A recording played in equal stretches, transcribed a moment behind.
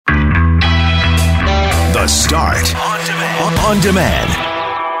The Start. On demand.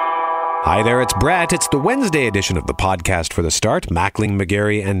 Hi there, it's Brett. It's the Wednesday edition of the podcast for The Start. Mackling,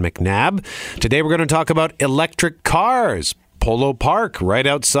 McGarry, and McNabb. Today we're going to talk about electric cars. Polo Park, right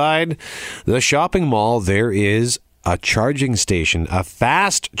outside the shopping mall, there is a charging station, a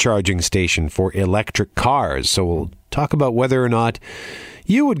fast charging station for electric cars. So we'll talk about whether or not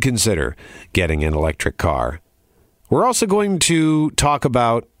you would consider getting an electric car. We're also going to talk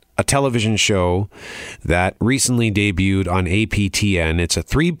about a television show that recently debuted on APTN. It's a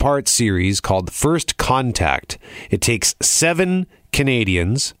 3-part series called First Contact. It takes 7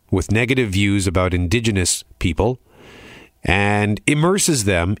 Canadians with negative views about Indigenous people and immerses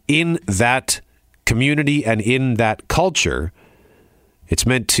them in that community and in that culture. It's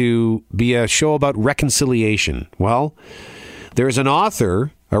meant to be a show about reconciliation. Well, there's an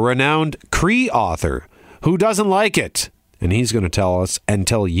author, a renowned Cree author, who doesn't like it. And he's going to tell us and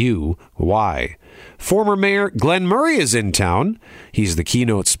tell you why. Former Mayor Glen Murray is in town. He's the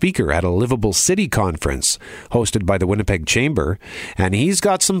keynote speaker at a Livable City conference hosted by the Winnipeg Chamber. And he's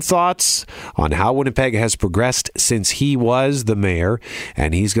got some thoughts on how Winnipeg has progressed since he was the mayor.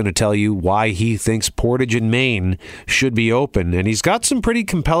 And he's going to tell you why he thinks Portage and Main should be open. And he's got some pretty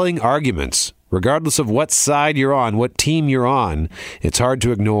compelling arguments. Regardless of what side you're on, what team you're on, it's hard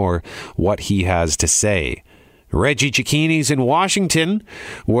to ignore what he has to say. Reggie Cecchini's in Washington,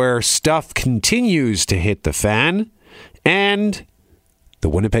 where stuff continues to hit the fan. And the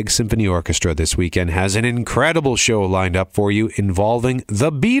Winnipeg Symphony Orchestra this weekend has an incredible show lined up for you involving the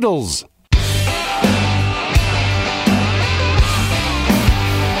Beatles.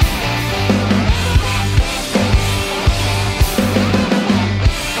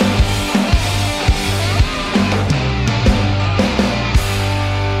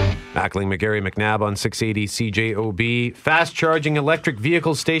 Mackling, McGarry, McNabb on 680 CJOB. Fast-charging electric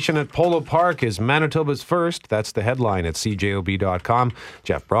vehicle station at Polo Park is Manitoba's first. That's the headline at CJOB.com.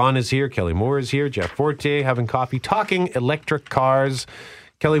 Jeff Braun is here. Kelly Moore is here. Jeff Fortier having coffee, talking electric cars.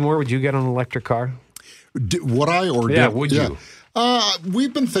 Kelly Moore, would you get an electric car? Would I or yeah, did? would you?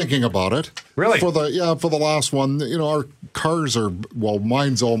 We've been thinking about it. Really? For the last one. You know, our cars are, well,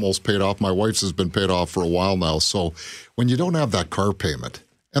 mine's almost paid off. My wife's has been paid off for a while now. So when you don't have that car payment,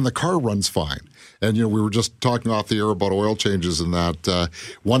 and the car runs fine. And, you know, we were just talking off the air about oil changes and that.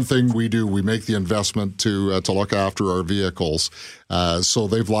 One thing we do, we make the investment to look after our vehicles. So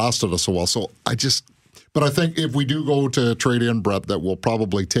they've lasted us a while. So but I think if we do go to trade in, Brett, that we'll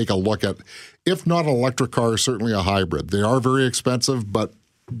probably take a look at, if not an electric car, certainly a hybrid. They are very expensive, but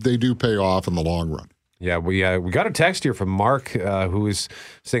they do pay off in the long run. Yeah, we got a text here from Mark who is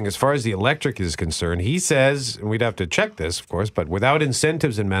saying as far as the electric is concerned, he says, and we'd have to check this, of course, but without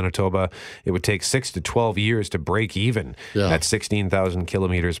incentives in Manitoba, it would take 6 to 12 years to break even at 16,000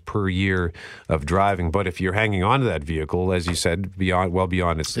 kilometers per year of driving. But if you're hanging on to that vehicle, as you said, well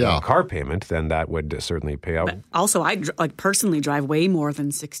beyond its car payment, then that would certainly pay out. But also, I personally drive way more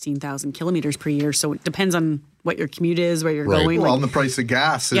than 16,000 kilometers per year, so it depends on what your commute is, where you're going. Well, and the price of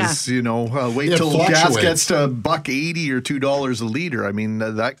gas is, wait till gas gets to $1.80 or $2 a liter. I mean,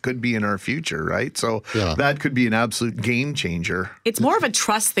 that could be in our future, right? So that could be an absolute game changer. It's more of a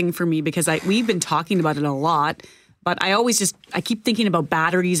trust thing for me because we've been talking about it a lot, but I keep thinking about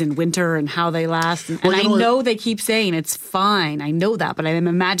batteries in winter and how they last. And I know they keep saying it's fine. I know that, but I'm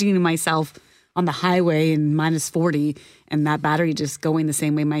imagining myself on the highway in minus 40 and that battery just going the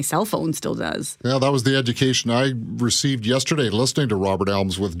same way my cell phone still does. Yeah, that was the education I received yesterday listening to Robert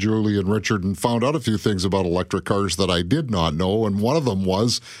Elms with Julie and Richard, and found out a few things about electric cars that I did not know. And one of them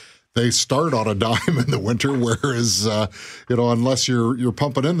was they start on a dime in the winter, whereas, unless you're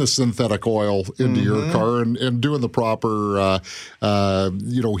pumping in the synthetic oil into your car and doing the proper,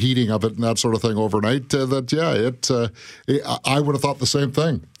 heating of it and that sort of thing overnight, I would have thought the same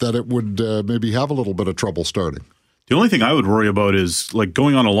thing, that it would maybe have a little bit of trouble starting. The only thing I would worry about is like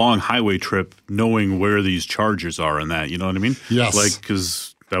going on a long highway trip, knowing where these chargers are and that, you know what I mean? Yes.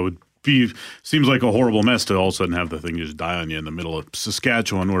 Because that would seems like a horrible mess to all of a sudden have the thing just die on you in the middle of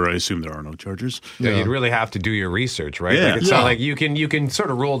Saskatchewan, where I assume there are no chargers. Yeah, you'd really have to do your research, right? Yeah. Like it's not like you can sort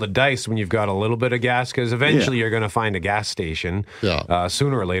of roll the dice when you've got a little bit of gas, because eventually you're going to find a gas station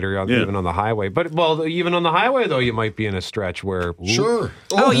sooner or later, even on the highway. But, even on the highway, though, you might be in a stretch where... Sure.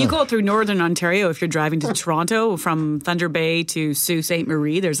 You go through northern Ontario if you're driving to Toronto from Thunder Bay to Sault Ste.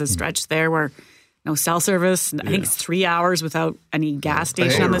 Marie. There's a stretch there where... no cell service. I think it's 3 hours without any gas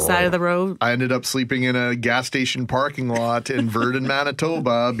station on the side of the road. I ended up sleeping in a gas station parking lot in Virden,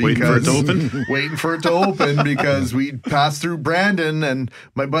 Manitoba. Waiting for it to open? Waiting for it to open because we passed through Brandon, and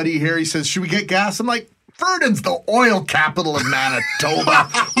my buddy Harry says, should we get gas? I'm like, Verdon's the oil capital of Manitoba.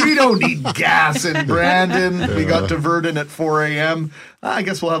 We don't need gas in Brandon. We got to Verdon at 4 a.m. I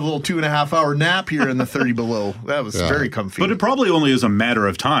guess we'll have a little 2.5-hour nap here in the 30 below. That was very comfy. But it probably only is a matter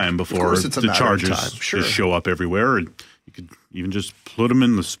of time before the chargers just show up everywhere. And you could even just put them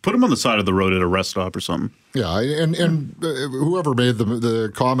on the side of the road at a rest stop or something. Yeah, and whoever made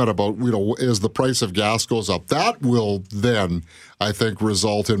the comment about, as the price of gas goes up, that will then, I think,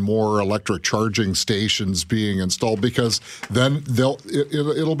 result in more electric charging stations being installed, because then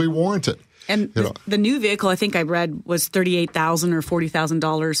it'll be warranted. And the new vehicle, I think I read, was $38,000 or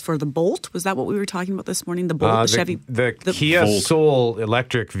 $40,000 for the Bolt. Was that what we were talking about this morning? The Bolt, the Chevy, the Kia Bolt. Soul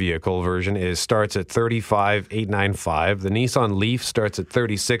electric vehicle version starts at $35,895. The Nissan Leaf starts at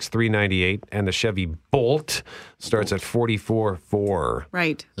 $36,398, and the Chevy Bolt starts at $44,400.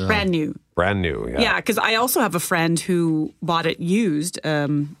 Right, brand new. Brand new, yeah. Yeah, because I also have a friend who bought it used,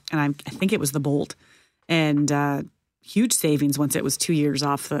 and I think it was the Bolt, and huge savings once it was 2 years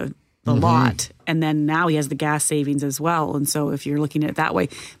off the lot, and then now he has the gas savings as well. And so if you're looking at it that way,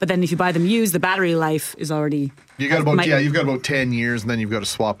 but then if you buy them used, the battery life is already you've got about 10 years, and then you've got to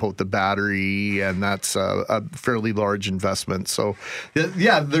swap out the battery, and that's a fairly large investment. So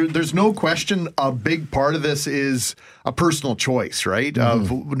there's no question a big part of this is a personal choice, right?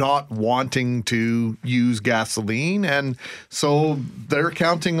 Of not wanting to use gasoline, and so they're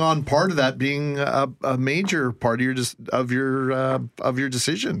counting on part of that being a major part of your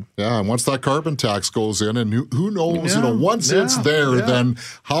decision. Yeah, and once that carbon tax goes in, and who knows, once it's there, then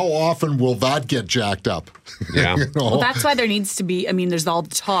how often will that get jacked up? Yeah. Well, that's why there needs to be, there's all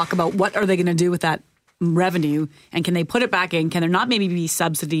the talk about what are they going to do with that revenue, and can they put it back in? Can there not maybe be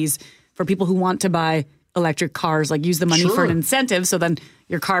subsidies for people who want to buy electric cars, like use the money for an incentive, so then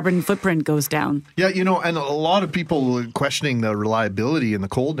your carbon footprint goes down? Yeah, and a lot of people questioning the reliability and the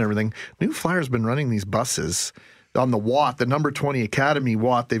cold and everything. New Flyer's been running these buses on the Watt, the number 20 Academy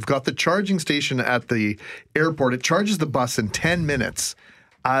Watt. They've got the charging station at the airport. It charges the bus in 10 minutes.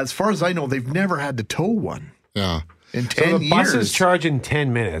 As far as I know, they've never had to tow one. Yeah. In 10 years. So the buses charge in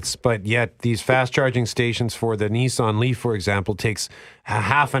 10 minutes, but yet these fast charging stations for the Nissan Leaf, for example, takes a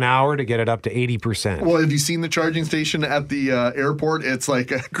half an hour to get it up to 80%. Well, have you seen the charging station at the airport? It's like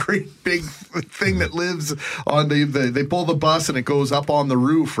a great big thing that lives on they pull the bus and it goes up on the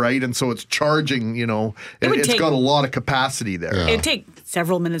roof, right? And so it's charging, it's got a lot of capacity there. Yeah. It'd take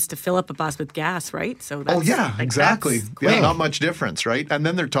several minutes to fill up a bus with gas, right? So that's, exactly. Yeah, not much difference, right? And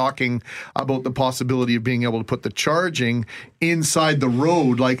then they're talking about the possibility of being able to put the charging inside the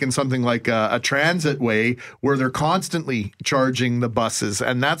road, like in something like a transit way, where they're constantly charging the buses,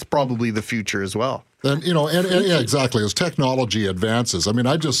 and that's probably the future as well. And, yeah, exactly. As technology advances,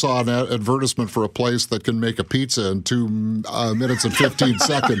 I just saw an advertisement for a place that can make a pizza in 2 minutes and 15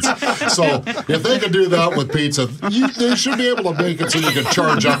 seconds. So if they can do that with pizza, they should be able to make it so you can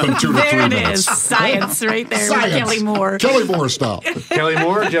charge up in 2 to 3 minutes. There it is. Science right there. Science. With Kelly Moore. Kelly Moore style. Kelly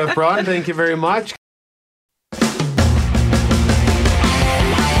Moore, Jeff Braun, thank you very much.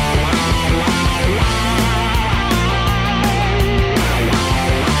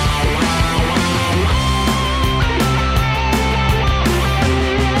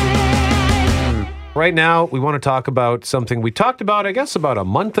 Right now, we want to talk about something we talked about, I guess, about a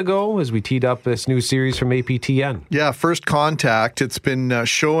month ago as we teed up this new series from APTN. Yeah, First Contact. It's been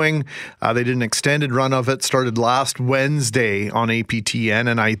showing. They did an extended run of it, started last Wednesday on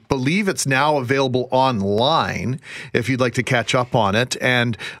APTN, and I believe it's now available online if you'd like to catch up on it.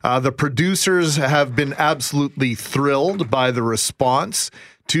 And the producers have been absolutely thrilled by the response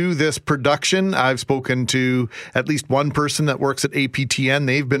to this production. I've spoken to at least one person that works at APTN.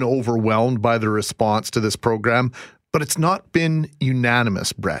 They've been overwhelmed by the response to this program, but it's not been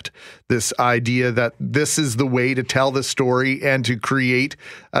unanimous, Brett. This idea that this is the way to tell the story and to create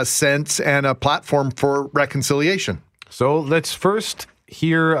a sense and a platform for reconciliation. So let's first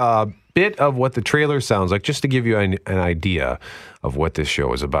hear a bit of what the trailer sounds like, just to give you an idea of what this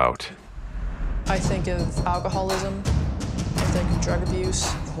show is about. I think of alcoholism. I think of drug abuse,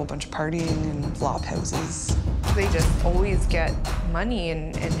 a whole bunch of partying and flop houses. They just always get money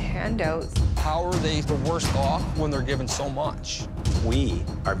and handouts. How are they the worst off when they're given so much? We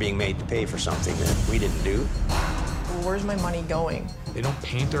are being made to pay for something that we didn't do. Where's my money going? They don't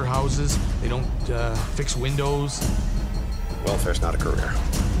paint their houses. They don't fix windows. Welfare's not a career.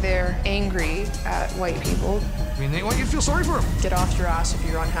 They're angry at white people. They want you to feel sorry for them. Get off your ass if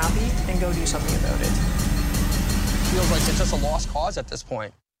you're unhappy and go do something about it. Feels like it's just a lost cause at this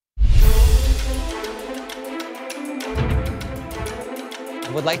point.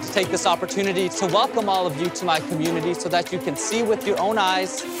 I would like to take this opportunity to welcome all of you to my community so that you can see with your own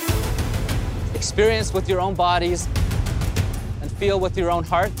eyes experience with your own bodies and feel with your own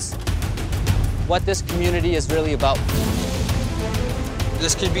hearts what this community is really about.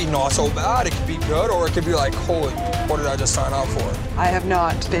 This could be not so bad, it could be good, or it could be like, holy, what did I just sign up for? I have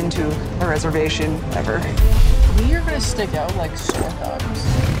not been to a reservation ever. We are going to stick out like sore thumbs.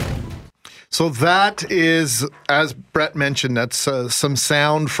 So that is, as Brett mentioned, that's some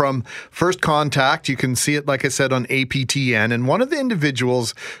sound from First Contact. You can see it, like I said, on APTN. And one of the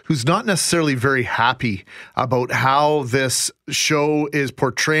individuals who's not necessarily very happy about how this show is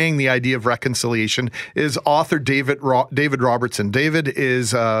portraying the idea of reconciliation is author David Robertson. David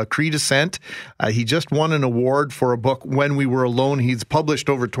is Cree descent. He just won an award for a book, When We Were Alone. He's published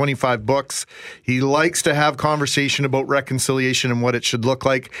over 25 books. He likes to have conversation about reconciliation and what it should look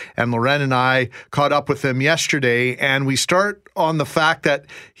like. And Loren and I caught up with him yesterday, and we start on the fact that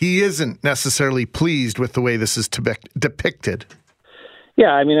he isn't necessarily pleased with the way this is depicted.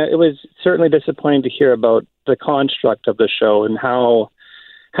 Yeah, I mean, it was certainly disappointing to hear about the construct of the show and how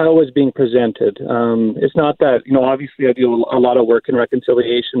it was being presented. It's not that, obviously I do a lot of work in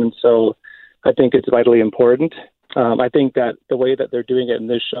reconciliation, and so I think it's vitally important. I think that the way that they're doing it in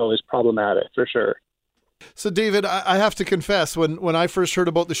this show is problematic, for sure. So, David, I have to confess, when I first heard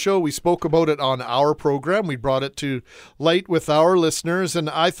about the show, we spoke about it on our program. We brought it to light with our listeners, and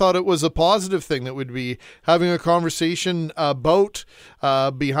I thought it was a positive thing that we'd be having a conversation about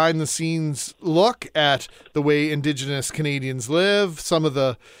behind-the-scenes look at the way Indigenous Canadians live, some of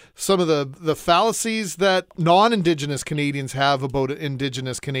the fallacies that non-Indigenous Canadians have about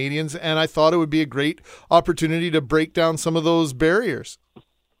Indigenous Canadians, and I thought it would be a great opportunity to break down some of those barriers.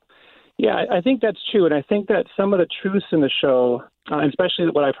 Yeah, I think that's true. And I think that some of the truths in the show, and especially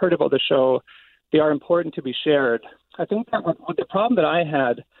what I've heard about the show, they are important to be shared. I think that what the problem that I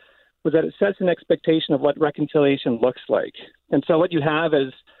had was that it sets an expectation of what reconciliation looks like. And so what you have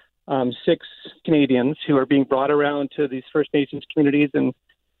is 6 Canadians who are being brought around to these First Nations communities and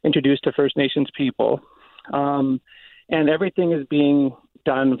introduced to First Nations people. And everything is being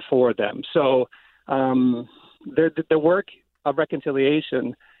done for them. So the work of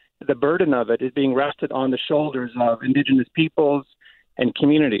reconciliation, the burden of it is being rested on the shoulders of Indigenous peoples and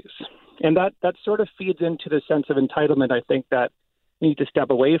communities. And that sort of feeds into the sense of entitlement, I think, that we need to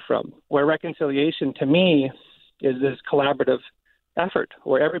step away from, where reconciliation, to me, is this collaborative effort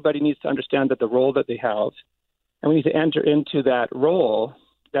where everybody needs to understand that the role that they have, and we need to enter into that role,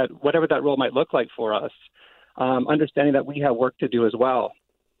 that whatever that role might look like for us, understanding that we have work to do as well.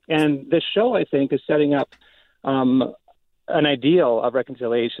 And this show, I think, is setting up an ideal of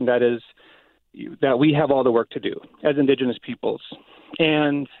reconciliation that is that we have all the work to do as Indigenous peoples.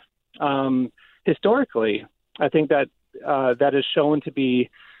 And historically, I think that that is shown to be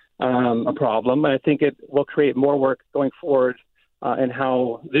a problem. And I think it will create more work going forward in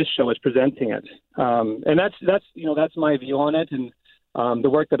how this show is presenting it. And that's my view on it. And the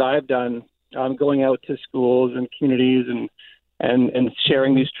work that I've done going out to schools and communities and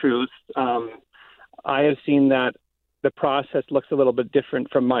sharing these truths, I have seen that the process looks a little bit different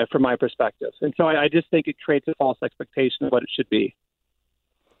from my perspective. And so I just think it creates a false expectation of what it should be.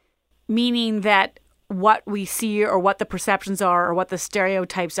 Meaning that what we see or what the perceptions are or what the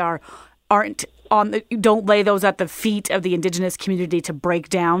stereotypes don't lay those at the feet of the Indigenous community to break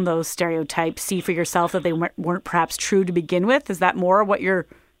down those stereotypes, see for yourself that they weren't perhaps true to begin with. Is that more what you're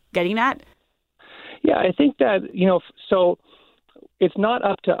getting at? Yeah, I think that, so it's not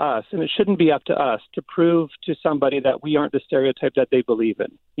up to us, and it shouldn't be up to us to prove to somebody that we aren't the stereotype that they believe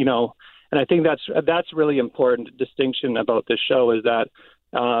in, And I think that's really important distinction about this show is that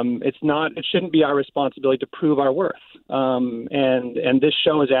it shouldn't be our responsibility to prove our worth. And this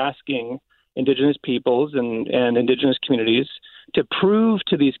show is asking Indigenous peoples and Indigenous communities to prove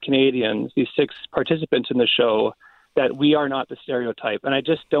to these Canadians, these 6 participants in the show, that we are not the stereotype. And I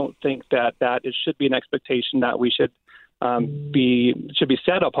just don't think that it should be an expectation that we should be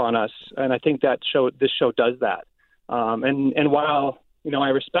set upon us, and I think this show does that. And while I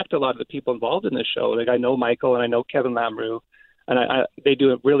respect a lot of the people involved in this show, like I know Michael and I know Kevin Lamrou, and they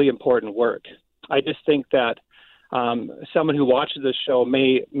do really important work. I just think that someone who watches this show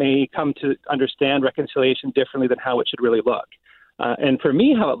may come to understand reconciliation differently than how it should really look. And for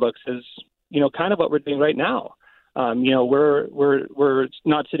me, how it looks is kind of what we're doing right now. We're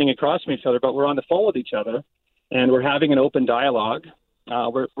not sitting across from each other, but we're on the phone with each other. And we're having an open dialogue.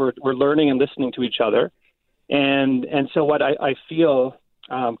 We're learning and listening to each other. And so what I feel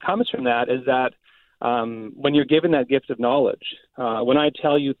comes from that is that when you're given that gift of knowledge, when I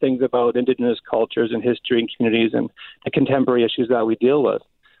tell you things about Indigenous cultures and history and communities and the contemporary issues that we deal with,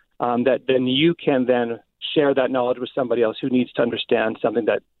 that then you can then share that knowledge with somebody else who needs to understand something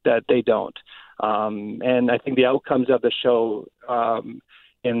that they don't. And I think the outcomes of the show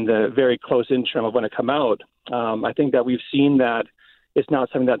in the very close interim of when it come out, I think that we've seen that it's not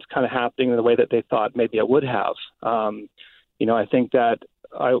something that's kind of happening in the way that they thought maybe it would have. I think that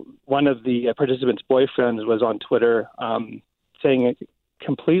one of the participants' boyfriends was on Twitter saying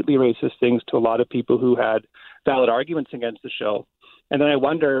completely racist things to a lot of people who had valid arguments against the show. And then I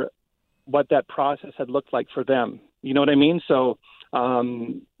wonder what that process had looked like for them. You know what I mean? So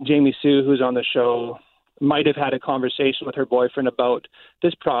Jamie Sue, who's on the show, might have had a conversation with her boyfriend about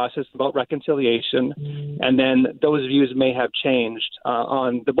this process, about reconciliation, and then those views may have changed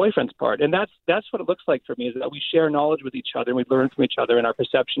on the boyfriend's part. And that's what it looks like for me, is that we share knowledge with each other, and we learn from each other, and our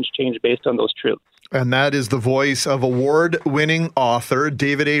perceptions change based on those truths. And that is the voice of award-winning author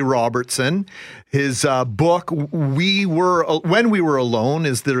David A. Robertson. His book, When We Were Alone,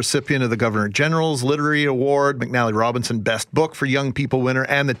 is the recipient of the Governor General's Literary Award, McNally Robinson Best Book for Young People winner,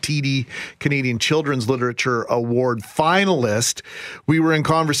 and the TD Canadian Children's Literature Award finalist. We were in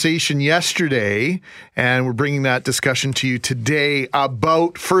conversation yesterday, and we're bringing that discussion to you today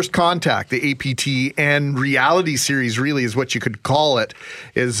about First Contact, the APT and reality series, really is what you could call it,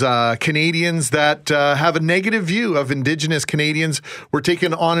 is Canadians that have a negative view of Indigenous Canadians. We're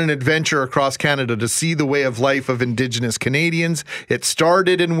taken on an adventure across Canada to see the way of life of Indigenous Canadians. It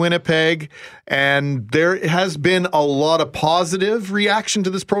started in Winnipeg, and there has been a lot of positive reaction to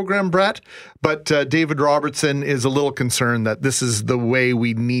this program, Brett, but David Robertson is a little concerned that this is the way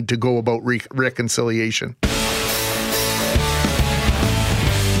we need to go about reconciliation.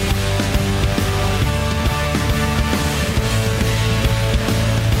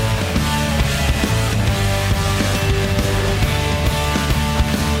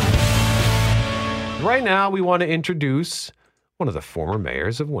 Right now, we want to introduce one of the former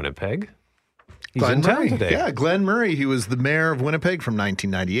mayors of Winnipeg. He's Glen in town Murray. today. Yeah, Glen Murray. He was the mayor of Winnipeg from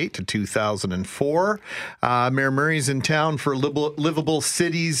 1998 to 2004. Mayor Murray's in town for Livable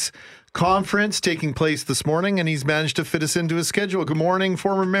Cities Conference taking place this morning, and he's managed to fit us into his schedule. Good morning,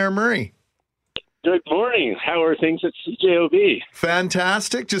 former Mayor Murray. Good morning. How are things at CJOB?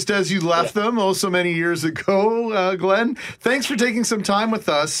 Fantastic. Just as you left them so many years ago, Glenn. Thanks for taking some time with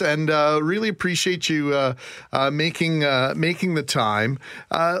us, and really appreciate you making the time.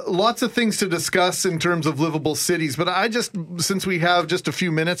 Lots of things to discuss in terms of livable cities, but since we have just a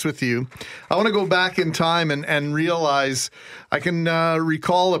few minutes with you, I want to go back in time and realize I can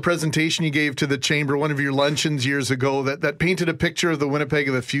recall a presentation you gave to the Chamber, one of your luncheons years ago, that painted a picture of the Winnipeg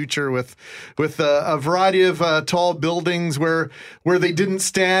of the future with a variety of tall buildings where they didn't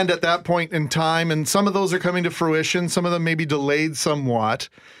stand at that point in time. And some of those are coming to fruition. Some of them may be delayed somewhat.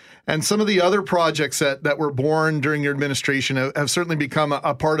 And some of the other projects that were born during your administration have certainly become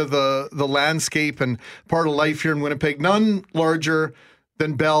a part of the landscape and part of life here in Winnipeg, none larger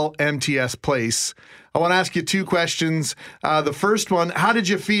than Bell MTS Place. I want to ask you two questions. The first one, how did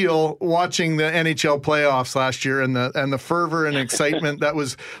you feel watching the NHL playoffs last year and the fervor and excitement that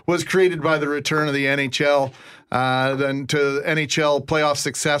was created by the return of the NHL, then to NHL playoff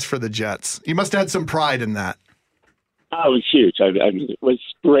success for the Jets? You must have had some pride in that. Oh, it was huge. It was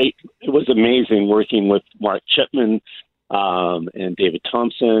great. It was amazing working with Mark Chipman and David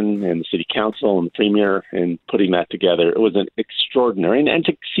Thompson and the City Council and the Premier and putting that together. It was an extraordinary. And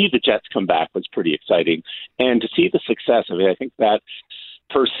to see the Jets come back was pretty exciting. And to see the success of it, I think that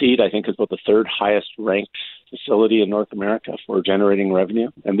per seat, I think, is about the third highest ranked facility in North America for generating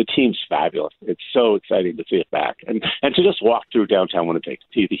revenue. And the team's fabulous. It's so exciting to see it back. And to just walk through downtown Winnipeg, to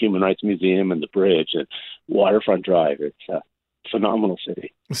see the Human Rights Museum and the bridge and Waterfront Drive. It's a phenomenal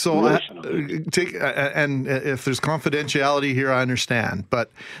city. So, and if there's confidentiality here, I understand.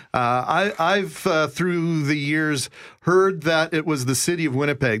 But I've through the years heard that it was the city of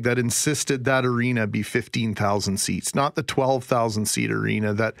Winnipeg that insisted that arena be 15,000 seats, not the 12,000 seat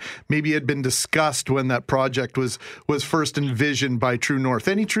arena that maybe had been discussed when that project was first envisioned by True North.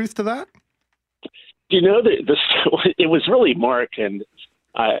 Any truth to that? You know, it was really Mark and.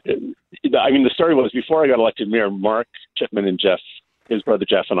 The story was before I got elected mayor, Mark Chipman and his brother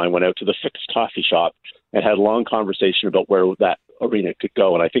Jeff, and I went out to the Fixed Coffee Shop and had a long conversation about where that arena could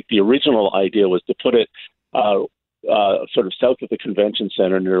go. And I think the original idea was to put it sort of south of the convention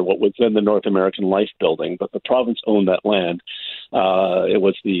center near what was then the North American Life building, but the province owned that land. It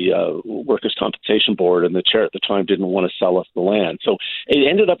was the Workers' Compensation Board, and the chair at the time didn't want to sell us the land. So it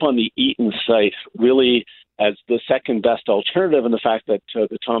ended up on the Eaton site, really as the second best alternative, and the fact that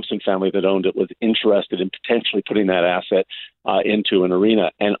the Thompson family that owned it was interested in potentially putting that asset into an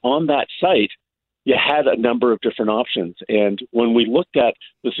arena. And on that site, you had a number of different options. And when we looked at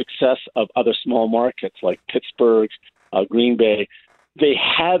the success of other small markets like Pittsburgh, Green Bay, they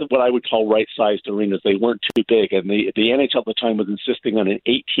had what I would call right-sized arenas. They weren't too big, and the NHL at the time was insisting on an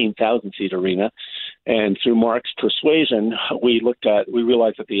 18,000-seat arena. And through Mark's persuasion, we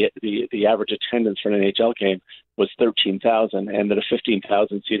realized that the average attendance for an NHL game was 13,000, and that a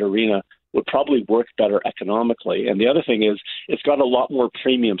 15,000-seat arena would probably work better economically. And the other thing is, it's got a lot more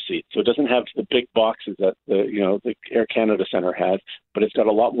premium seats, so it doesn't have the big boxes that the Air Canada Centre had, but it's got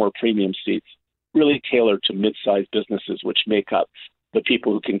a lot more premium seats, really tailored to mid-sized businesses, which make up the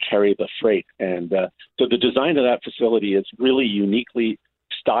people who can carry the freight. And so the design of that facility is really uniquely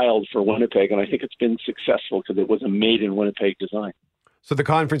styled for Winnipeg, and I think it's been successful because it was a made-in-Winnipeg design. So the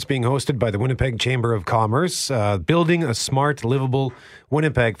conference being hosted by the Winnipeg Chamber of Commerce, building a smart, livable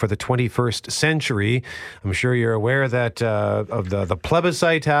Winnipeg for the 21st century. I'm sure you're aware that of the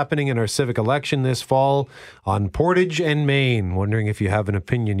plebiscite happening in our civic election this fall on Portage and Main. Wondering if you have an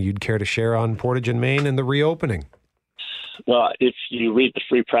opinion you'd care to share on Portage and Main and the reopening. Well, if you read the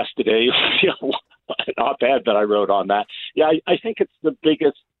Free Press today, an op-ed that I wrote on that. Yeah, I think it's the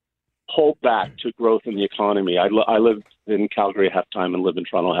biggest pullback to growth in the economy. I live in Calgary half-time and live in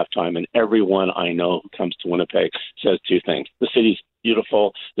Toronto half-time, and everyone I know who comes to Winnipeg says two things. The city's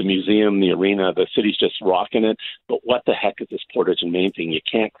beautiful, the museum, the arena, the city's just rocking it, but what the heck is this Portage and Main thing? You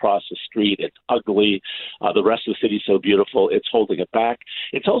can't cross the street. It's ugly. The rest of the city's so beautiful. It's holding it back.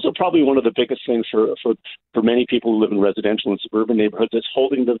 It's also probably one of the biggest things for many people who live in residential and suburban neighborhoods. It's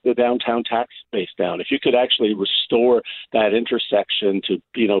holding the downtown tax base down. If you could actually restore that intersection to,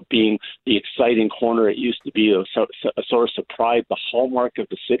 being the exciting corner it used to be, a source of pride, the hallmark of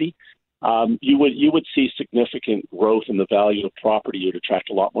the city, you would see significant growth in the value of property. You'd attract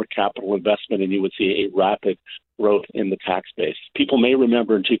a lot more capital investment, and you would see a rapid growth in the tax base. People may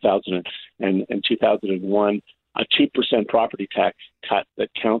remember in 2000 and 2001, a 2% property tax cut that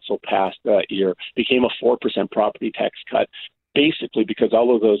council passed that year became a 4% property tax cut, basically because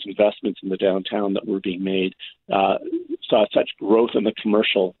all of those investments in the downtown that were being made saw such growth in the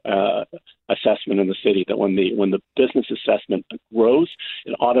commercial assessment in the city that when the business assessment grows,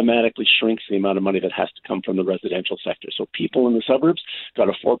 it automatically shrinks the amount of money that has to come from the residential sector. So people in the suburbs got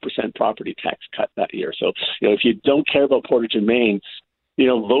a 4% property tax cut that year. So, if you don't care about Portage and Main,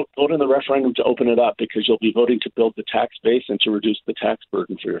 vote in the referendum to open it up, because you'll be voting to build the tax base and to reduce the tax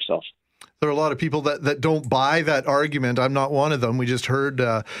burden for yourself. There are a lot of people that don't buy that argument. I'm not one of them. We just heard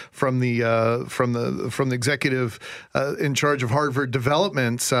from the executive in charge of Harvard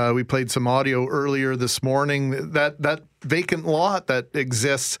Developments. We played some audio earlier this morning. That vacant lot that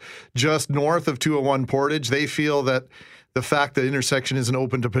exists just north of 201 Portage, they feel that the fact that intersection isn't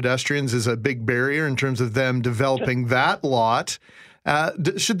open to pedestrians is a big barrier in terms of them developing that lot.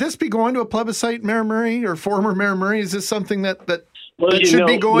 Should this be going to a plebiscite, Mayor Murray, or former Mayor Murray? Is this something that should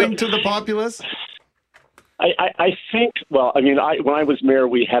be going to the populace? I think, when I was mayor,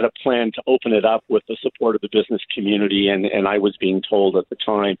 we had a plan to open it up with the support of the business community, and I was being told at the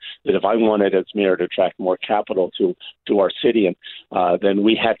time that if I wanted as mayor to attract more capital to our city, and then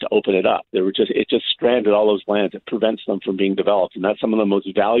we had to open it up. It just stranded all those lands. It prevents them from being developed, and that's some of the most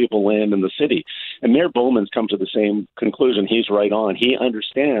valuable land in the city. And Mayor Bowman's come to the same conclusion. He's right on. He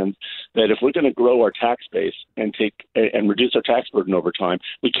understands that if we're going to grow our tax base and reduce our tax burden over time,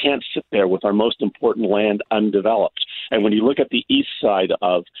 we can't sit there with our most important land undeveloped. And when you look at the east side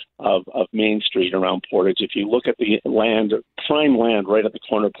of Main Street around Portage, if you look at the land, prime land right at the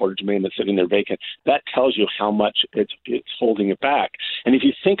corner of Portage and Main that's sitting there vacant, that tells you how much it's holding it back. And if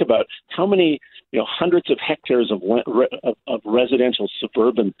you think about how many hundreds of hectares of residential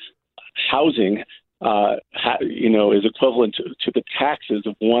suburban housing is equivalent to the taxes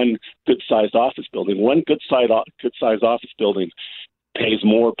of one good-sized office building. One good-sized office building pays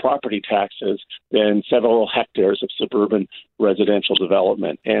more property taxes than several hectares of suburban residential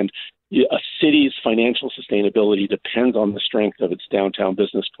development. And a city's financial sustainability depends on the strength of its downtown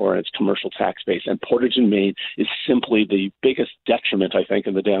business core and its commercial tax base. And Portage and Main is simply the biggest detriment, I think,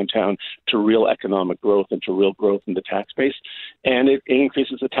 in the downtown to real economic growth and to real growth in the tax base. And it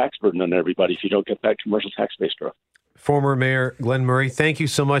increases the tax burden on everybody if you don't get that commercial tax base growth. Former Mayor Glen Murray, thank you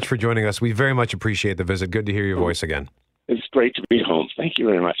so much for joining us. We very much appreciate the visit. Good to hear your voice again. It's great to be home. Thank you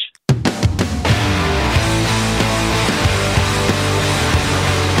very much.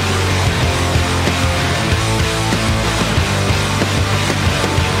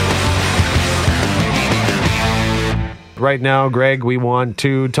 Right now, Greg, we want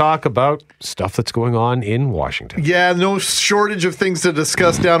to talk about stuff that's going on in Washington. Yeah, no shortage of things to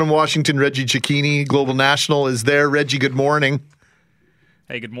discuss down in Washington. Reggie Cecchini, Global National, is there. Reggie, good morning.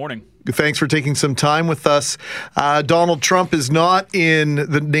 Hey, good morning. Thanks for taking some time with us. Donald Trump is not in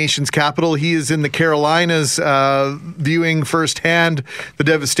the nation's capital. He is in the Carolinas viewing firsthand the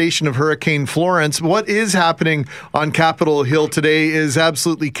devastation of Hurricane Florence. What is happening on Capitol Hill today is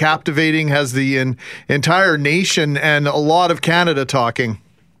absolutely captivating, has the entire nation and a lot of Canada talking.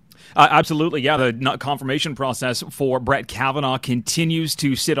 Absolutely, yeah. The confirmation process for Brett Kavanaugh continues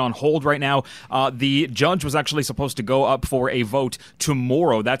to sit on hold right now. The judge was actually supposed to go up for a vote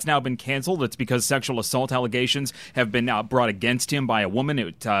tomorrow. That's now been canceled. It's because sexual assault allegations have been brought against him by a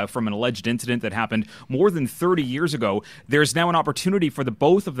woman from an alleged incident that happened more than 30 years ago. There's now an opportunity for the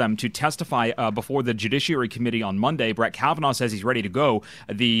both of them to testify before the Judiciary Committee on Monday. Brett Kavanaugh says he's ready to go.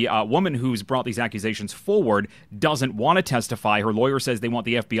 The woman who's brought these accusations forward doesn't want to testify. Her lawyer says they want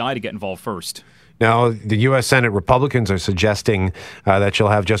the FBI to get involved first. Now, the U.S. Senate Republicans are suggesting that she'll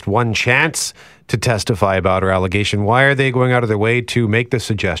have just one chance to testify about her allegation. Why are they going out of their way to make this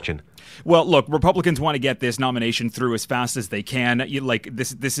suggestion? Well, look, Republicans want to get this nomination through as fast as they can. They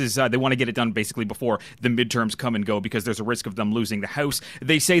want to get it done basically before the midterms come and go because there's a risk of them losing the House.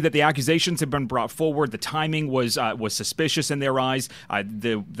 They say that the accusations have been brought forward. The timing was suspicious in their eyes.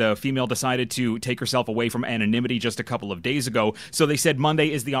 The female decided to take herself away from anonymity just a couple of days ago. So they said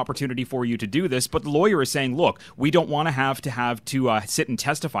Monday is the opportunity for you to do this. But the lawyer is saying, look, we don't want to have to sit and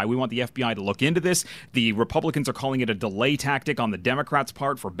testify. We want the FBI to look into this. The Republicans are calling it a delay tactic on the Democrats'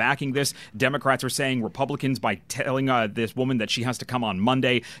 part for backing this. Democrats are saying Republicans, by telling this woman that she has to come on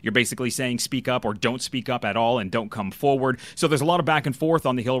Monday, you're basically saying speak up or don't speak up at all and don't come forward. So there's a lot of back and forth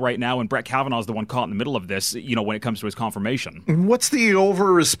on the Hill right now, and Brett Kavanaugh is the one caught in the middle of this, when it comes to his confirmation. What's the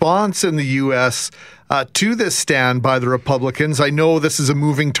over-response in the U.S. To this stand by the Republicans? I know this is a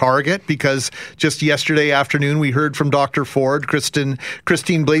moving target because just yesterday afternoon we heard from Dr. Ford, Christine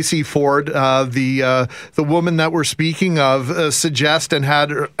Blasey Ford, the woman that we're speaking of, suggest and had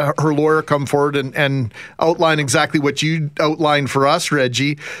her lawyer come forward and outline exactly what you outlined for us,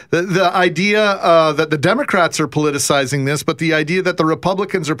 Reggie. The idea that the Democrats are politicizing this, but the idea that the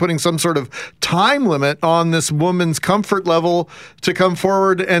Republicans are putting some sort of time limit on this woman's comfort level to come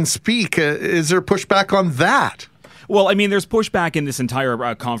forward and speak. Is there pushback on that? Well, I mean, there's pushback in this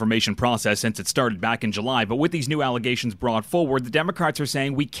entire confirmation process since it started back in July. But with these new allegations brought forward, the Democrats are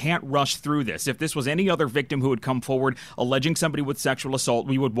saying we can't rush through this. If this was any other victim who had come forward alleging somebody with sexual assault,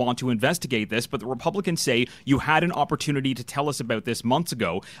 we would want to investigate this. But the Republicans say you had an opportunity to tell us about this months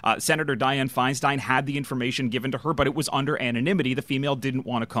ago. Senator Dianne Feinstein had the information given to her, but it was under anonymity. The female didn't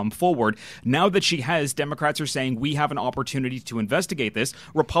want to come forward. Now that she has, Democrats are saying we have an opportunity to investigate this.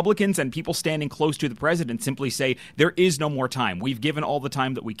 Republicans and people standing close to the president simply say there is no more time. We've given all the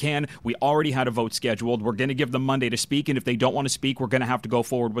time that we can. We already had a vote scheduled. We're going to give them Monday to speak, and if they don't want to speak, we're going to have to go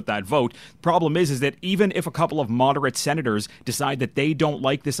forward with that vote. Problem is that even if a couple of moderate senators decide that they don't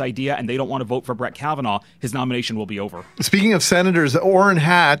like this idea and they don't want to vote for Brett Kavanaugh, his nomination will be over. Speaking of senators, Orrin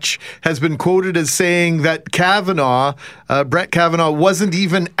Hatch has been quoted as saying that Brett Kavanaugh wasn't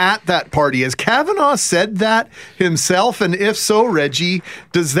even at that party. Has Kavanaugh said that himself? And if so, Reggie,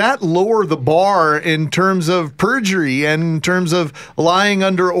 does that lower the bar in terms of perjury and in terms of lying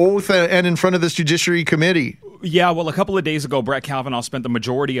under oath and in front of this Judiciary Committee? Yeah, well, a couple of days ago, Brett Kavanaugh spent the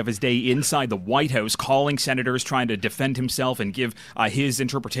majority of his day inside the White House calling senators, trying to defend himself and give his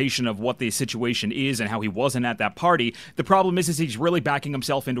interpretation of what the situation is and how he wasn't at that party. The problem is he's really backing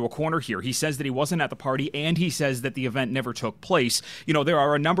himself into a corner here. He says that he wasn't at the party, and he says that the event never took place. There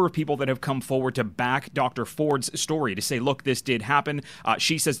are a number of people that have come forward to back Dr. Ford's story, to say, look, this did happen.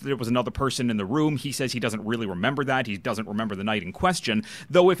 She says that there was another person in the room. He says he doesn't really remember that. He doesn't remember the night in question.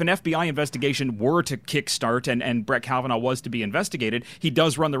 Though if an FBI investigation were to kickstart and Brett Kavanaugh was to be investigated, he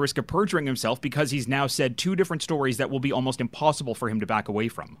does run the risk of perjuring himself because he's now said two different stories that will be almost impossible for him to back away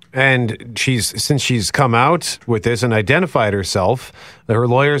from. And since she's come out with this and identified herself, her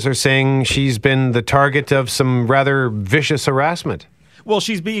lawyers are saying she's been the target of some rather vicious harassment. Well,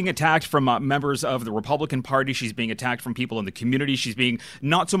 she's being attacked from members of the Republican Party. She's being attacked from people in the community. She's being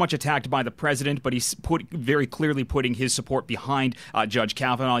not so much attacked by the president, but he's very clearly putting his support behind Judge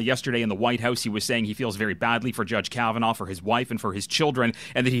Kavanaugh. Yesterday in the White House, he was saying he feels very badly for Judge Kavanaugh, for his wife, and for his children,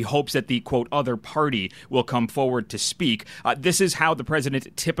 and that he hopes that the, quote, other party will come forward to speak. This is how the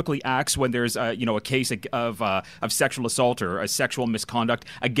president typically acts when there's a case of sexual assault or a sexual misconduct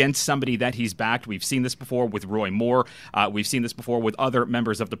against somebody that he's backed. We've seen this before with Roy Moore. We've seen this before with other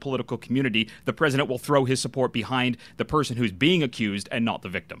members of the political community. The president will throw his support behind the person who's being accused and not the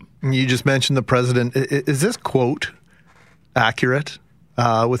victim. You just mentioned the president. Is this quote accurate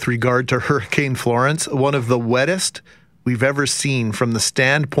with regard to Hurricane Florence? One of the wettest we've ever seen from the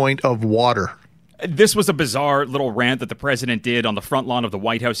standpoint of water. This was a bizarre little rant that the president did on the front lawn of the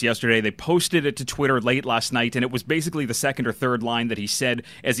White House yesterday. They posted it to Twitter late last night, and it was basically the second or third line that he said.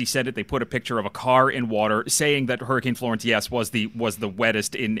 As he said it, they put a picture of a car in water, saying that Hurricane Florence, yes, was the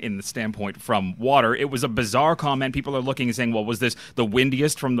wettest in the standpoint from water. It was a bizarre comment. People are looking and saying, well, was this the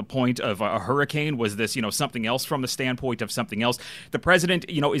windiest from the point of a hurricane? Was this, something else from the standpoint of something else? The president,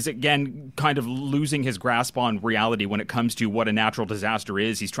 is again kind of losing his grasp on reality when it comes to what a natural disaster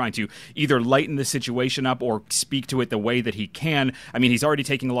is. He's trying to either lighten the situation up or speak to it the way that he can. I mean, he's already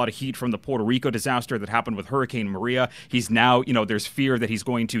taking a lot of heat from the Puerto Rico disaster that happened with Hurricane Maria. He's now, there's fear that he's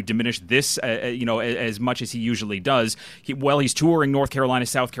going to diminish this, as much as he usually does. He's touring North Carolina,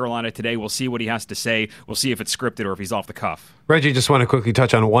 South Carolina today. We'll see what he has to say. We'll see if it's scripted or if he's off the cuff. Reggie, just want to quickly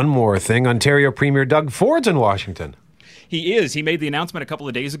touch on one more thing. Ontario Premier Doug Ford's in Washington. He is. He made the announcement a couple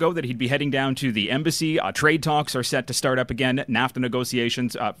of days ago that he'd be heading down to the embassy. Trade talks are set to start up again. NAFTA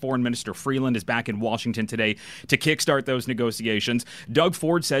negotiations. Foreign Minister Freeland is back in Washington today to kickstart those negotiations. Doug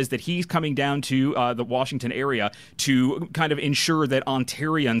Ford says that he's coming down to the Washington area to kind of ensure that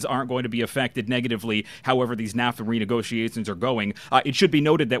Ontarians aren't going to be affected negatively, however these NAFTA renegotiations are going. It should be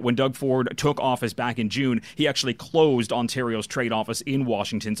noted that when Doug Ford took office back in June, he actually closed Ontario's trade office in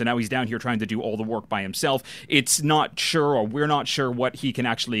Washington, so now he's down here trying to do all the work by himself. It's not sure, or we're not sure what he can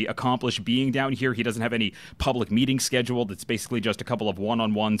actually accomplish being down here. He doesn't have any public meetings scheduled. It's basically just a couple of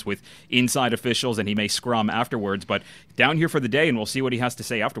one-on-ones with inside officials, and he may scrum afterwards. But down here for the day, and we'll see what he has to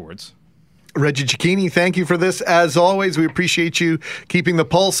say afterwards. Reggie Cecchini, thank you for this. As always, we appreciate you keeping the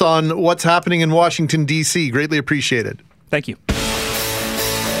pulse on what's happening in Washington, D.C. Greatly appreciated. Thank you.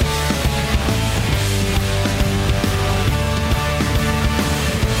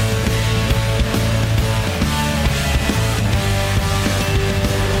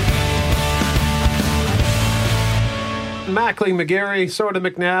 Mackling McGarry, sort of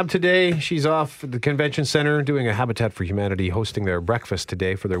McNabb today. She's off at the convention center doing a Habitat for Humanity, hosting their breakfast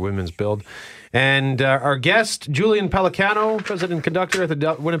today for their women's build. And our guest, Julian Pelicano, president and conductor at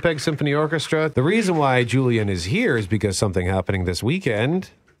the Winnipeg Symphony Orchestra. The reason why Julian is here is because something happening this weekend.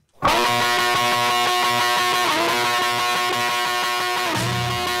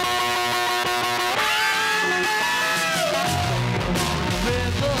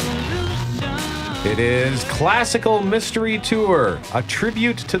 It is Classical Mystery Tour, a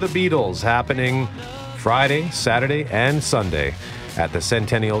tribute to the Beatles, happening Friday, Saturday, and Sunday at the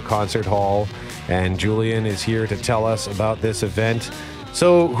Centennial Concert Hall. And Julian is here to tell us about this event.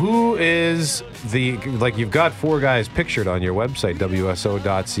 So who is you've got four guys pictured on your website,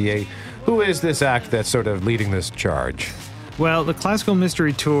 wso.ca. Who is this act that's sort of leading this charge? Well, the Classical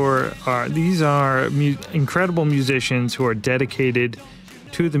Mystery Tour are incredible musicians who are dedicated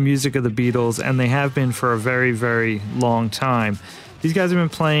to the music of the Beatles, and they have been for a very, very long time. These guys have been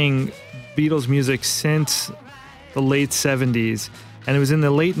playing Beatles music since the late 70s, and it was in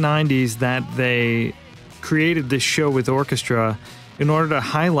the late 90s that they created this show with orchestra in order to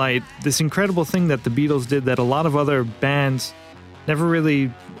highlight this incredible thing that the Beatles did that a lot of other bands never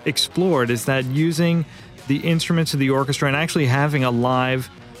really explored, is that using the instruments of the orchestra and actually having a live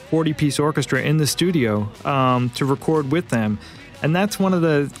 40-piece orchestra in the studio to record with them. And that's one of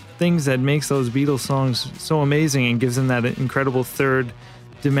the things that makes those Beatles songs so amazing and gives them that incredible third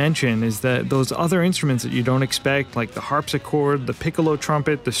dimension, is that those other instruments that you don't expect, like the harpsichord, the piccolo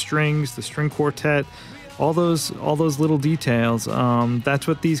trumpet, the strings, the string quartet, all those little details. That's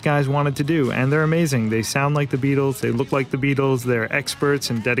what these guys wanted to do, and they're amazing. They sound like the Beatles. They look like the Beatles. They're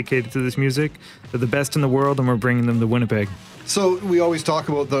experts and dedicated to this music. They're the best in the world, and we're bringing them to Winnipeg. So we always talk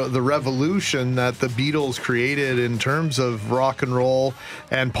about the revolution that the Beatles created in terms of rock and roll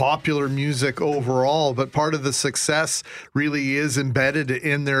and popular music overall, but part of the success really is embedded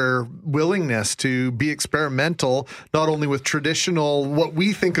in their willingness to be experimental, not only with traditional, what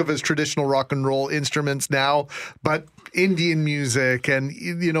we think of as traditional rock and roll instruments now, but Indian music and,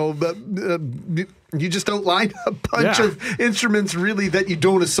 you just outlined a bunch of instruments really that you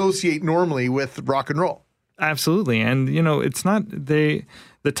don't associate normally with rock and roll. Absolutely. And, it's not the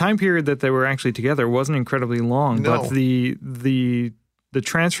time period that they were actually together wasn't incredibly long, but the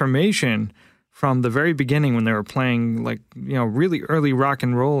transformation from the very beginning when they were playing really early rock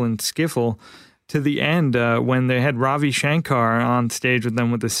and roll and skiffle to the end when they had Ravi Shankar on stage with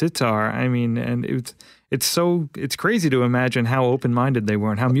them with the sitar. I mean, and it's crazy to imagine how open-minded they were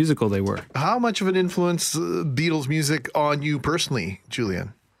and how musical they were. How much of an influence Beatles music on you personally,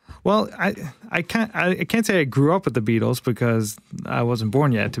 Julian? Well, I can't say I grew up with the Beatles because I wasn't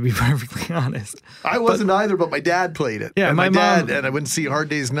born yet, to be perfectly honest. I wasn't either, but my dad played it. Yeah, and my dad, mom, and I went to see Hard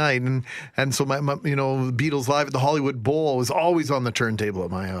Day's Night, and so my the Beatles live at the Hollywood Bowl was always on the turntable at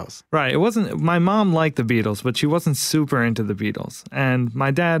my house. Right. It wasn't. My mom liked the Beatles, but she wasn't super into the Beatles. And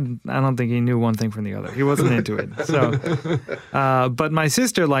my dad, I don't think he knew one thing from the other. He wasn't into it. So, but my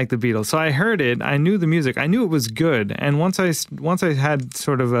sister liked the Beatles, so I heard it. I knew the music. I knew it was good. And once I had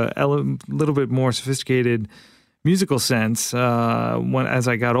sort of a little bit more sophisticated musical sense, as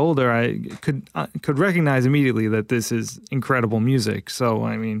I got older, I could recognize immediately that this is incredible music. So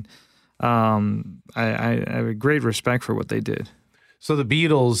I mean, I have a great respect for what they did. So the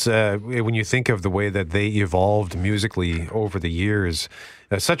Beatles, when you think of the way that they evolved musically over the years,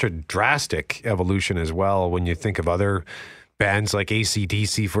 such a drastic evolution as well. When you think of other bands like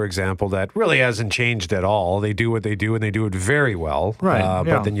AC/DC, for example, that really hasn't changed at all. They do what they do, and they do it very well. Right. Yeah.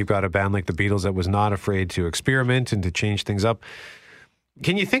 But then you've got a band like the Beatles that was not afraid to experiment and to change things up.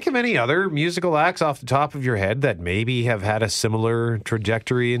 Can you think of any other musical acts off the top of your head that maybe have had a similar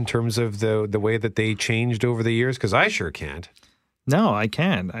trajectory in terms of the way that they changed over the years? Because I sure can't. No, I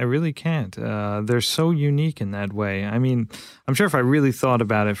can't. I really can't. They're so unique in that way. I mean, I'm sure if I really thought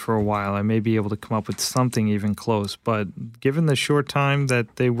about it for a while, I may be able to come up with something even close. But given the short time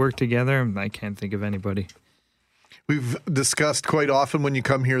that they work together, I can't think of anybody. We've discussed quite often when you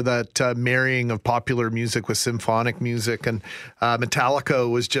come here that marrying of popular music with symphonic music, and Metallica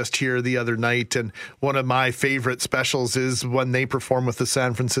was just here the other night, and one of my favorite specials is when they perform with the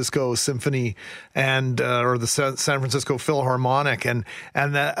San Francisco Symphony and or the San Francisco Philharmonic, and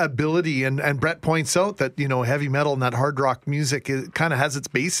that ability, and Brett points out that heavy metal and that hard rock music kind of has its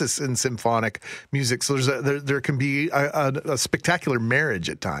basis in symphonic music, so there can be a spectacular marriage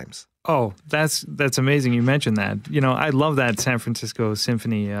at times. Oh, that's amazing. You mentioned that. I love that San Francisco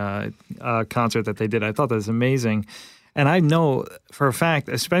Symphony concert that they did. I thought that was amazing. And I know for a fact,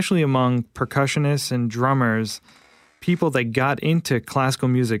 especially among percussionists and drummers, people that got into classical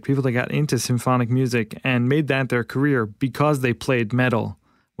music, people that got into symphonic music and made that their career because they played metal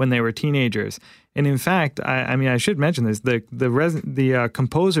when they were teenagers. And in fact, I should mention this, the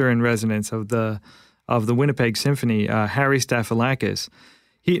composer in residence of the Winnipeg Symphony, Harry Staphylakis,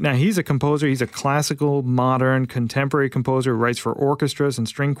 he's a composer. He's a classical, modern, contemporary composer who writes for orchestras and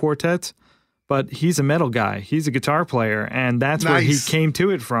string quartets, but he's a metal guy. He's a guitar player, and that's where he came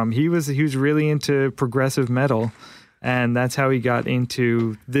to it from. He was really into progressive metal, and that's how he got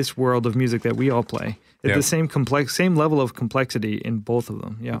into this world of music that we all play. It's the same level of complexity in both of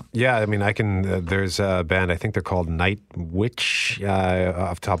them. Yeah. Yeah. I mean, there's a band, I think they're called Night Witch.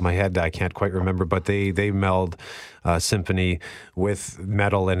 Off the top of my head, I can't quite remember, but they meld symphony with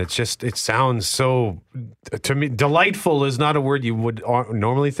metal, and it sounds so, to me, delightful is not a word you would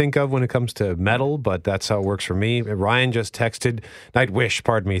normally think of when it comes to metal, but that's how it works for me. Ryan just texted, Night Wish,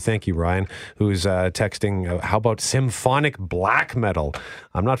 pardon me, thank you, Ryan, who's texting, how about symphonic black metal?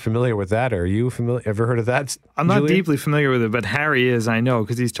 I'm not familiar with that. Are you familiar? Ever heard of that? I'm not deeply familiar with it, but Harry is, I know,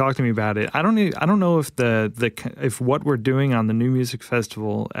 because he's talked to me about it. I don't know if if what we're doing on the New Music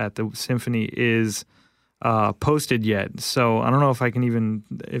Festival at the Symphony is posted yet. So I don't know if I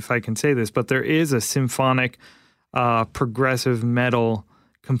can say this, but there is a symphonic progressive metal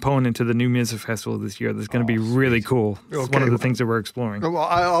component to the New Music Festival this year that's going to be really cool. It's one of the things that we're exploring. Well,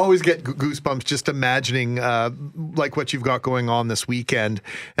 I always get goosebumps just imagining like what you've got going on this weekend.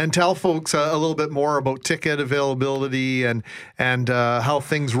 And tell folks a little bit more about ticket availability and how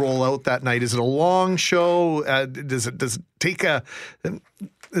things roll out that night. Is it a long show? Does it take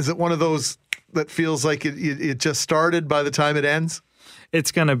is it one of those that feels like it just started by the time it ends?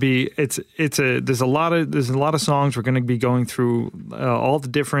 It's going to be there's a lot of songs. We're going to be going through all the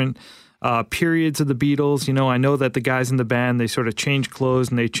different periods of the Beatles. I know that the guys in the band, they sort of change clothes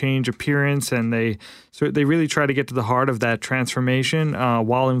and they change appearance, and they really try to get to the heart of that transformation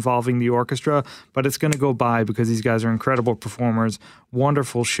while involving the orchestra. But it's going to go by because these guys are incredible performers.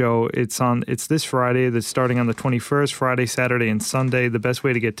 Wonderful show. It's this Friday. That's starting on the 21st, Friday, Saturday, and Sunday. The best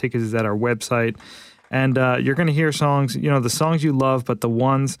way to get tickets is at our website. And you're going to hear songs, the songs you love, but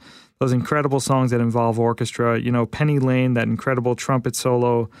those incredible songs that involve orchestra, Penny Lane, that incredible trumpet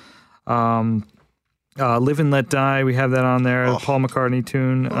solo, Live and Let Die, we have that on there, the Paul McCartney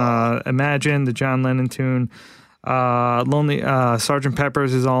tune, Imagine, the John Lennon tune, Sgt.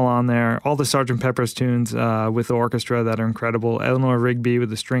 Pepper's is all on there, all the Sgt. Pepper's tunes with the orchestra that are incredible, Eleanor Rigby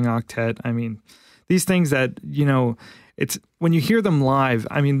with the string octet. I mean, these things that, it's when you hear them live,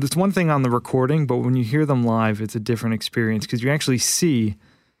 I mean, there's one thing on the recording, but when you hear them live, it's a different experience because you actually see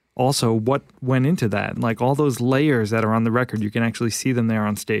also what went into that. Like all those layers that are on the record, you can actually see them there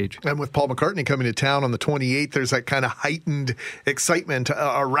on stage. And with Paul McCartney coming to town on the 28th, there's that kind of heightened excitement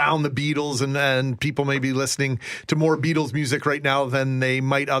around the Beatles, and people may be listening to more Beatles music right now than they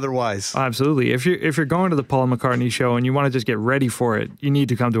might otherwise. Absolutely. If you're going to the Paul McCartney show and you want to just get ready for it, you need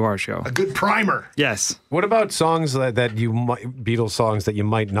to come to our show. A good primer. Yes. What about songs that you might, Beatles songs that you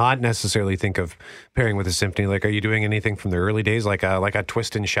might not necessarily think of pairing with a symphony? Like, are you doing anything from the early days, like a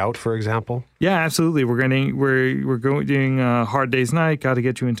Twist and Shout, for example? Yeah, absolutely. We're doing Hard Day's Night, Got to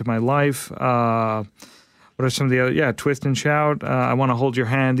Get You Into My Life. What are some of the other? Yeah, Twist and Shout, I Want to Hold Your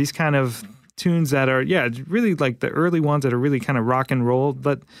Hand. These kind of tunes that are, really like the early ones that are really kind of rock and roll.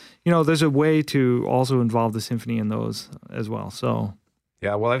 But, there's a way to also involve the symphony in those as well. So,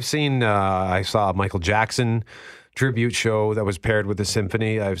 yeah, well, I saw a Michael Jackson tribute show that was paired with the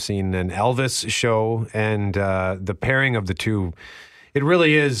symphony. I've seen an Elvis show, and the pairing of the two, it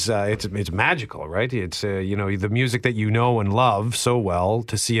really is, it's magical, right? It's, the music that you know and love so well,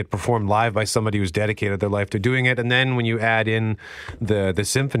 to see it performed live by somebody who's dedicated their life to doing it. And then when you add in the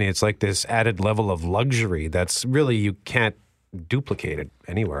symphony, it's like this added level of luxury that's really, you can't duplicate it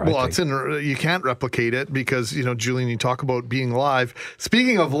anywhere. Well, you can't replicate it because, Julian, you talk about being live.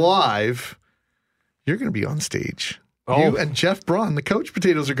 Speaking of live, you're going to be on stage. Oh. You and Jeff Braun, the Couch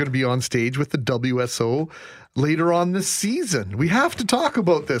Potatoes, are going to be on stage with the WSO later on this season. We have to talk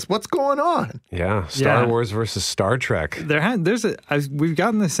about this. What's going on? Yeah, Star Wars versus Star Trek. We've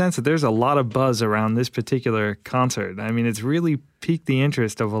gotten the sense that there's a lot of buzz around this particular concert. I mean, it's really piqued the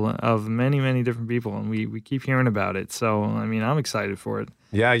interest of many, many different people, and we keep hearing about it. So, I mean, I'm excited for it.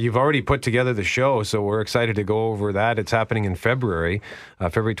 Yeah, you've already put together the show, so we're excited to go over that. It's happening in February,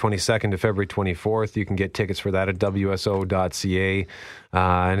 February 22nd to February 24th. You can get tickets for that at WSO.ca.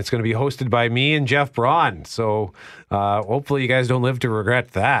 And it's going to be hosted by me and Jeff Braun. So hopefully you guys don't live to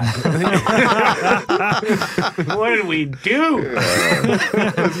regret that. What did we do? It's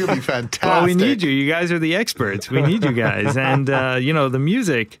going to be fantastic. Well, we need you. You guys are the experts. We need you guys. And, the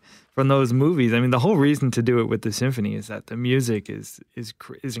music from those movies, I mean, the whole reason to do it with the symphony is that the music is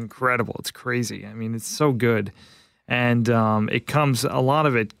incredible. It's crazy. I mean, it's so good. And it comes, a lot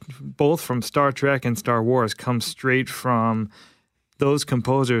of it, both from Star Trek and Star Wars, comes straight from those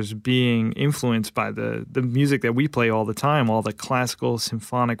composers being influenced by the music that we play all the time, all the classical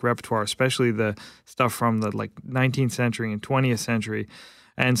symphonic repertoire, especially the stuff from the 19th century and 20th century.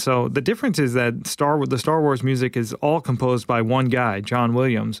 And so the difference is that the Star Wars music is all composed by one guy, John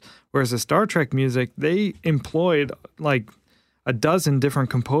Williams, whereas the Star Trek music, they employed a dozen different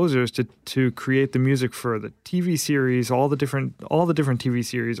composers to create the music for the TV series, all the different TV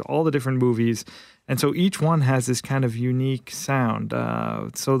series, all the different movies. And so each one has this kind of unique sound.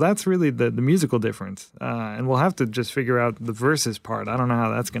 So that's really the musical difference. And we'll have to just figure out the verses part. I don't know how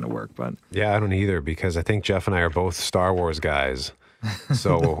that's going to work, but yeah, I don't either, because I think Jeff and I are both Star Wars guys.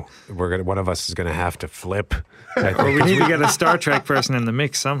 So one of us is going to have to flip. Well, we need to get a Star Trek person in the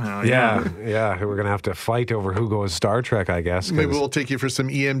mix somehow. Yeah. We're going to have to fight over who goes Star Trek, I guess. Maybe we'll take you for some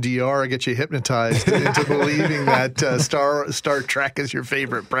EMDR, get you hypnotized into believing that Star Trek is your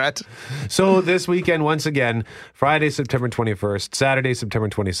favorite, Brett. So this weekend, once again, Friday, September 21st, Saturday, September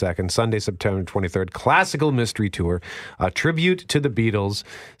 22nd, Sunday, September 23rd, Classical Mystery Tour, a tribute to the Beatles.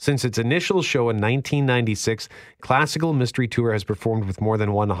 Since its initial show in 1996, Classical Mystery Tour has performed with more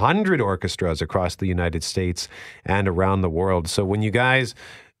than 100 orchestras across the United States and around the world. So when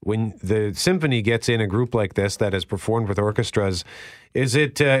the symphony gets in a group like this that has performed with orchestras, is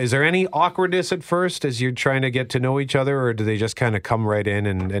there any awkwardness at first as you're trying to get to know each other, or do they just kind of come right in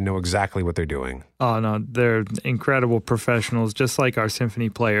and know exactly what they're doing? Oh, no, they're incredible professionals, just like our symphony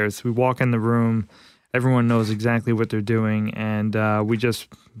players. We walk in the room, everyone knows exactly what they're doing, and we just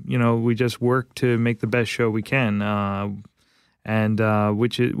work to make the best show we can.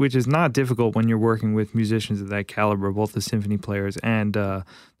 Which is not difficult when you're working with musicians of that caliber, both the symphony players and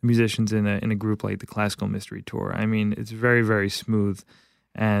musicians in a group like the Classical Mystery Tour. I mean, it's very, very smooth,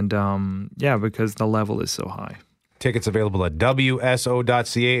 and because the level is so high. Tickets available at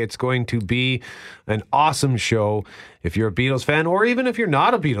WSO.ca. It's going to be an awesome show. If you're a Beatles fan, or even if you're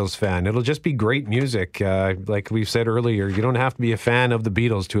not a Beatles fan, it'll just be great music. Like we've said earlier, you don't have to be a fan of the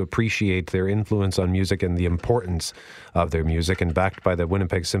Beatles to appreciate their influence on music and the importance of their music. And backed by the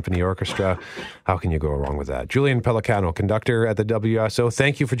Winnipeg Symphony Orchestra, how can you go wrong with that? Julian Pellicano, conductor at the WSO,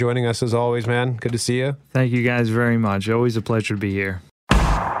 thank you for joining us as always, man. Good to see you. Thank you guys very much. Always a pleasure to be here.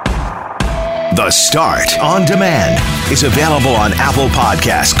 The Start on Demand is available on Apple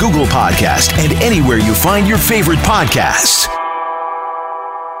Podcasts, Google Podcasts, and anywhere you find your favorite podcasts.